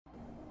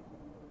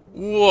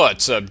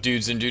What's up,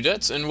 dudes and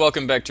dudettes, and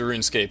welcome back to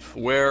Runescape,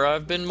 where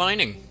I've been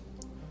mining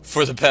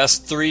for the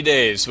past 3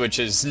 days, which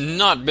has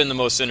not been the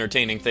most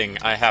entertaining thing,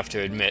 I have to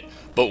admit,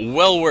 but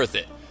well worth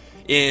it.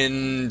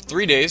 In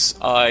 3 days,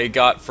 I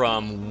got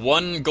from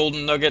 1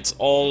 golden nuggets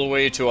all the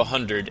way to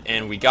 100,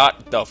 and we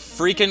got the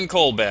freaking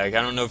coal bag.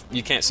 I don't know if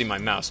you can't see my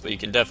mouse, but you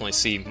can definitely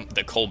see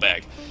the coal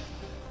bag.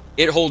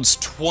 It holds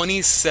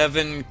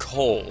 27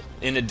 coal,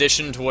 in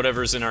addition to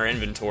whatever's in our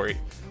inventory,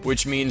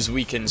 which means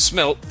we can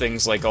smelt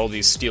things like all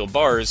these steel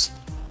bars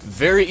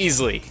very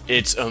easily.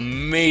 It's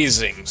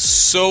amazing,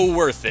 so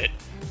worth it.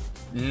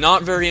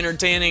 Not very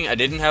entertaining. I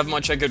didn't have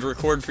much I could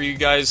record for you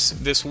guys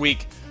this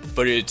week,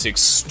 but it's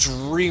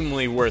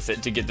extremely worth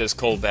it to get this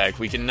coal bag.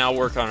 We can now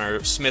work on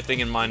our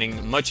smithing and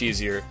mining much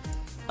easier.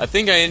 I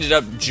think I ended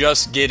up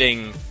just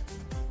getting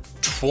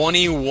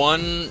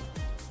 21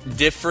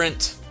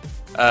 different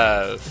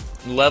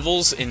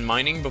levels in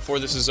mining before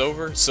this is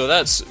over, so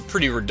that's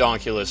pretty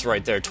redonkulous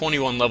right there.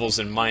 21 levels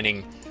in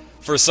mining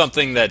for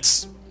something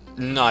that's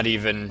not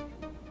even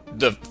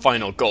the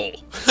final goal.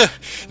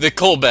 The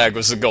coal bag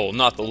was the goal,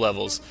 not the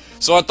levels.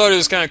 So I thought it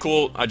was kind of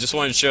cool. I just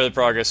wanted to share the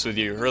progress with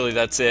you. Really,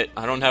 that's it.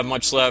 I don't have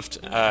much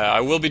left.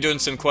 I will be doing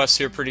some quests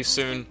here pretty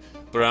soon,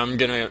 but I'm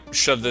gonna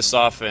shove this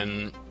off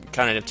and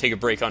kind of take a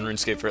break on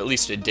RuneScape for at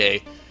least a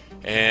day.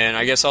 And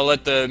I guess I'll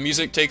let the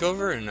music take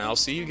over, and I'll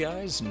see you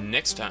guys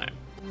next time.